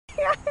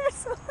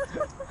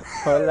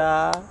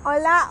Hola.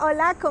 Hola,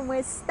 hola, ¿cómo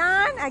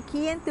están?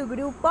 Aquí en tu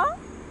grupo.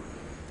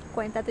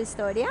 Cuenta tu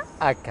historia.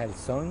 A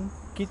calzón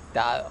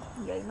quitado.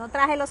 Y hoy no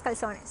traje los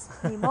calzones,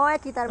 ni modo de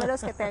quitarme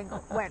los que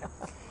tengo. Bueno,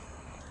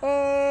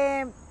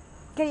 eh,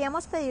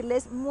 queríamos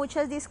pedirles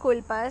muchas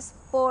disculpas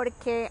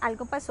porque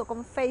algo pasó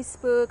con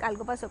Facebook,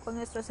 algo pasó con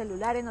nuestros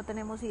celulares, no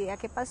tenemos idea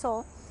qué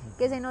pasó,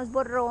 que se nos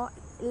borró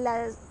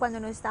cuando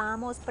nos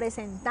estábamos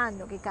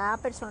presentando, que cada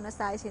persona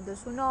estaba diciendo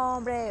su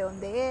nombre, de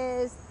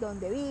dónde es,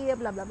 dónde vive,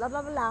 bla, bla, bla,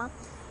 bla, bla.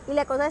 Y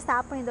la cosa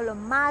estaba poniendo lo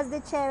más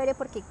de chévere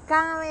porque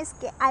cada vez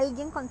que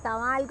alguien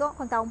contaba algo,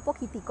 contaba un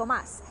poquitico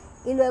más.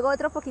 Y luego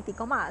otro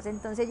poquitico más.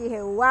 Entonces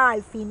dije, wow,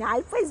 al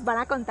final pues van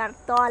a contar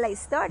toda la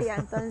historia.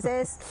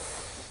 Entonces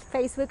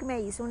Facebook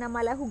me hizo una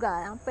mala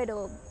jugada,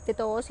 pero de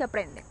todo se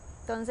aprende.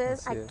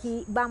 Entonces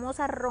aquí vamos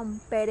a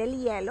romper el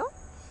hielo.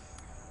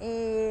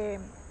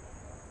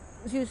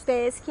 Si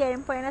ustedes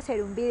quieren pueden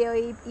hacer un video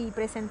y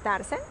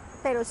presentarse,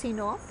 pero si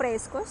no,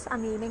 frescos. A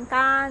mí me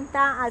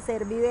encanta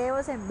hacer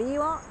videos en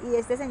vivo y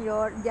este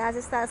señor ya se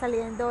está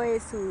saliendo de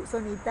su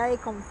zonita de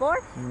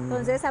confort.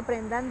 Entonces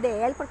aprendan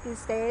de él porque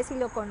ustedes si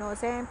lo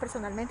conocen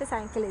personalmente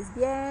saben que él es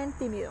bien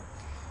tímido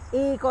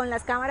y con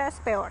las cámaras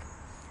peor.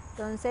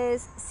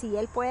 Entonces si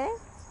él puede,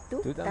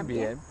 tú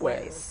también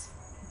puedes.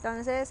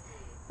 Entonces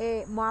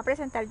me voy a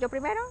presentar yo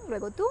primero,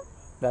 luego tú.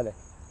 Dale.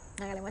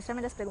 Hágale,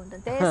 muéstrame las preguntas.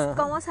 Entonces,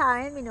 como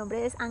saben, mi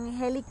nombre es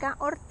Angélica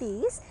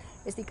Ortiz.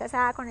 Estoy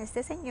casada con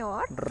este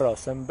señor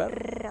Rosenberg.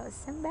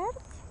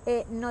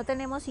 No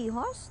tenemos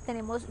hijos,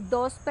 tenemos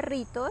 2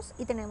 perritos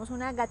y tenemos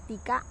una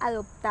gatica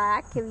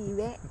adoptada que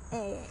vive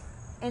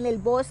en el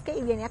bosque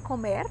y viene a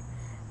comer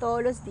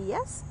todos los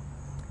días.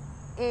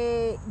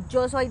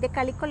 Yo soy de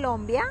Cali,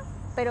 Colombia,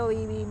 pero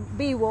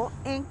vivo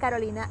en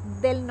Carolina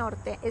del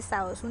Norte,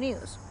 Estados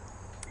Unidos.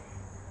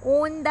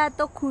 Un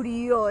dato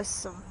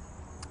curioso.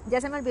 Ya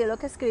se me olvidó lo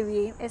que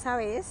escribí esa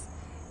vez,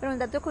 pero un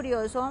dato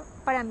curioso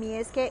para mí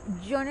es que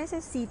yo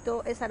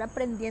necesito estar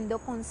aprendiendo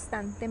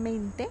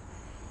constantemente,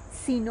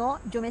 si no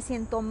yo me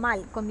siento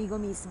mal conmigo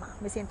misma,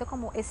 me siento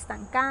como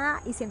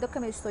estancada y siento que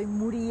me estoy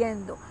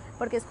muriendo,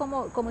 porque es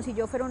como si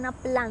yo fuera una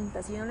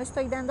planta. Si yo no le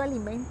estoy dando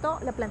alimento,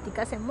 la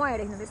plantica se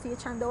muere, si no le estoy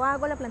echando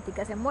agua, la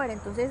plantica se muere.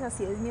 Entonces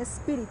así es mi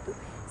espíritu,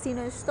 si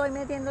no estoy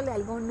metiéndole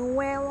algo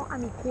nuevo a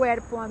mi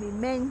cuerpo, a mi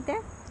mente,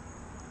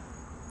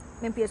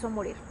 me empiezo a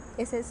morir.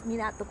 Ese es mi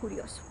dato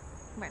curioso.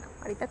 Bueno,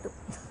 ahorita tú.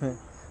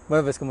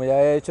 Bueno, pues como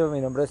ya he dicho, mi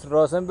nombre es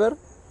Rosenberg.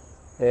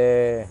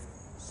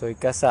 Soy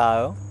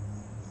casado.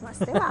 Más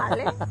te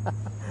vale.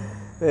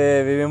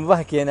 Vivimos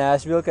aquí en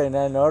Asheville,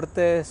 Carolina del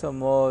Norte.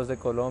 Somos de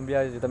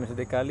Colombia. Yo también soy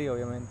de Cali,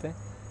 obviamente.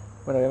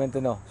 Bueno,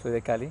 obviamente no, soy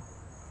de Cali.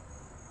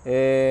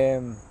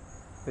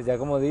 Pues ya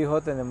como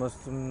dijo, tenemos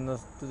unos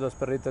 2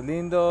 perritos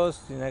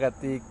lindos y una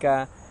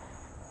gatica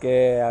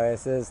que a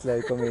veces le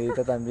doy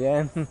comidita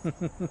también.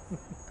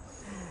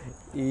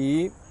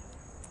 Y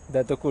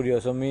dato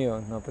curioso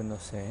mío, no, pues no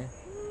sé.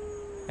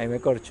 Ahí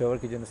me corchó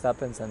porque yo no estaba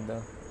pensando en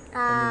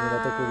ningún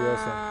dato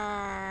curioso.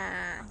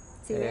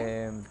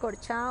 Sí,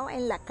 corchado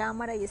en la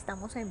cámara y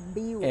estamos en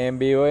vivo. En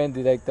vivo, en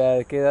directo. A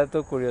ver qué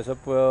dato curioso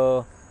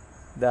puedo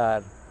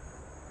dar.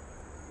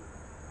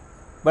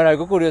 Bueno,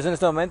 algo curioso en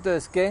este momento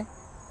es que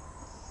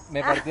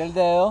me partí el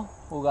dedo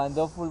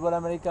jugando fútbol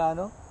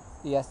americano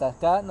y hasta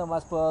acá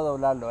nomás puedo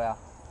doblarlo, vea.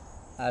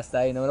 Hasta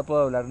ahí, no me lo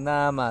puedo doblar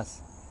nada más.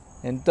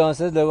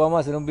 Entonces luego vamos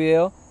a hacer un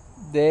video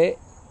de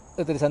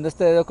utilizando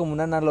este dedo como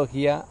una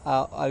analogía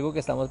a algo que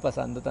estamos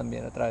pasando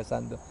también,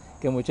 atravesando,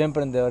 que muchos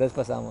emprendedores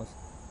pasamos.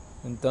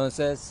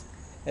 Entonces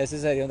ese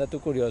sería un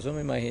dato curioso,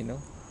 me imagino.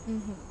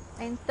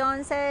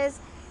 Entonces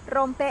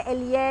rompe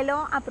el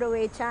hielo,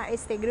 aprovecha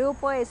este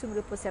grupo, es un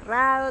grupo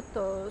cerrado,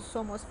 todos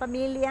somos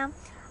familia.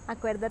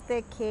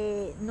 Acuérdate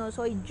que no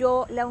soy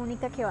yo la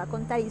única que va a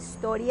contar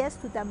historias,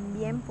 tú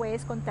también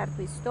puedes contar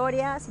tu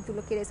historia, si tú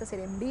lo quieres hacer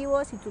en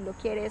vivo, si tú lo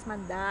quieres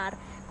mandar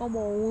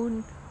como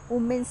un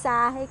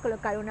mensaje,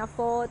 colocar una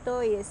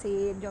foto y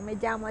decir yo me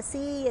llamo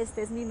así,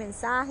 este es mi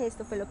mensaje,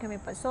 esto fue lo que me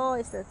pasó,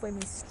 esta fue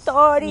mi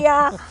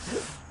historia.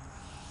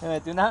 Me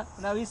metí una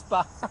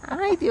avispa.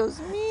 Ay, Dios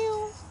mío,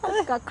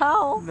 al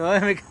cacao. No,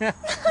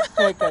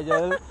 me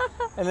cayó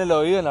en el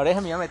oído, en la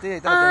oreja me iba a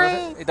meter y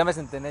ahorita me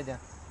senté en ella.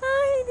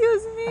 Ay,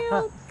 Dios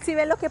mío. ¿Sí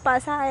ven lo que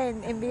pasa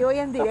en vivo y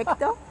en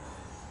directo?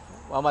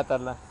 Voy a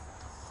matarla.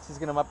 Si es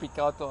que no me ha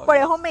picado todavía. Por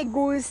eso me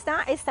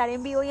gusta estar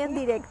en vivo y en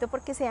directo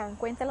porque se dan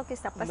cuenta de lo que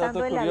está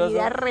pasando en la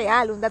vida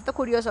real. Un dato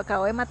curioso,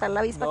 acabo de matar la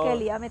avispa que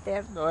le iba a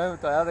meter. No,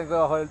 todavía tengo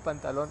debajo del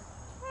pantalón.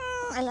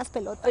 En las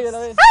pelotas. Ay,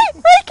 ¡Ay,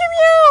 qué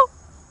miedo!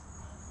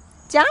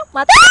 ¿Ya?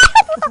 ¿Mata?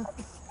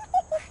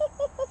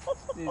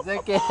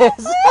 Dice que es.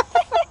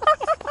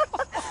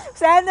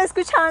 Ustedes no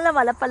escuchaban la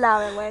mala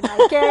palabra. Bueno,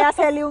 hay que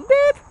hacerle un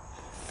pip.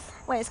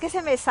 Bueno, es que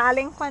se me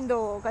salen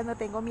cuando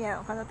tengo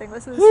miedo, cuando tengo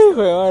susto. Uy,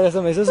 madre,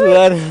 eso me hizo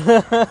sudar.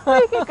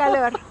 Ay, qué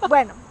calor.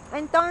 Bueno,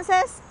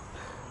 entonces,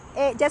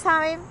 ya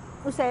saben,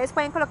 ustedes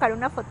pueden colocar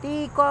una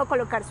fotico,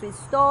 colocar su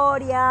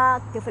historia,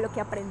 qué fue lo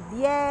que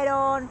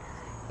aprendieron.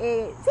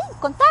 Sí,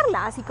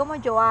 contarla, así como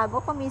yo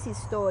hago con mis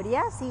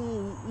historias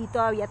y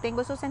todavía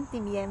tengo esos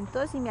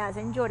sentimientos y me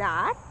hacen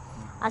llorar.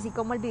 así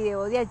como el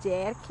video de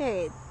ayer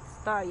que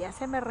todavía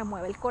se me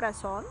remueve el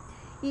corazón.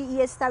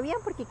 Y está bien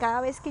porque cada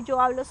vez que yo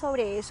hablo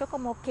sobre eso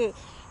como que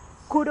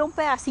curo un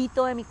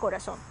pedacito de mi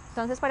corazón.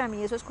 Entonces para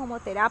mí eso es como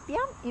terapia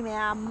y me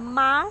da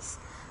más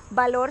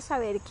valor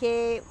saber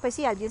que pues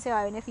sí, alguien se va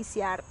a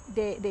beneficiar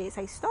de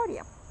esa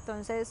historia.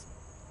 Entonces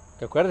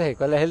Recuerde,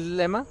 ¿cuál es el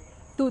lema?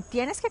 tú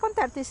tienes que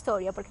contar tu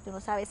historia porque tú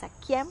no sabes a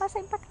quién vas a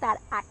impactar,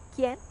 a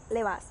quién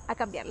le vas a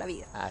cambiar la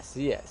vida.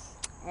 Así es.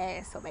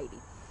 Eso, baby.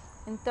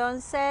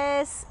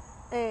 Entonces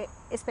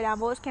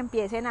esperamos que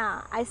empiecen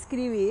a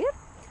escribir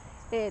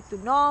tu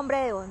nombre,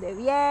 de dónde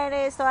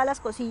vienes, todas las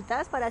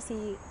cositas para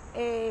así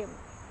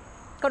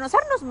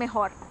conocernos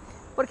mejor,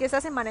 porque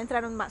esta semana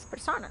entraron más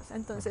personas.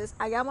 Entonces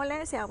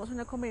hagámosle, seamos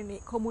una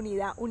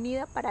comunidad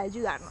unida para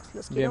ayudarnos.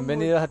 Los quiero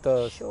Bienvenidos mucho. a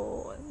todos.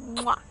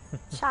 ¡Mua!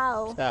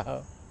 Chao.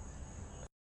 Chao.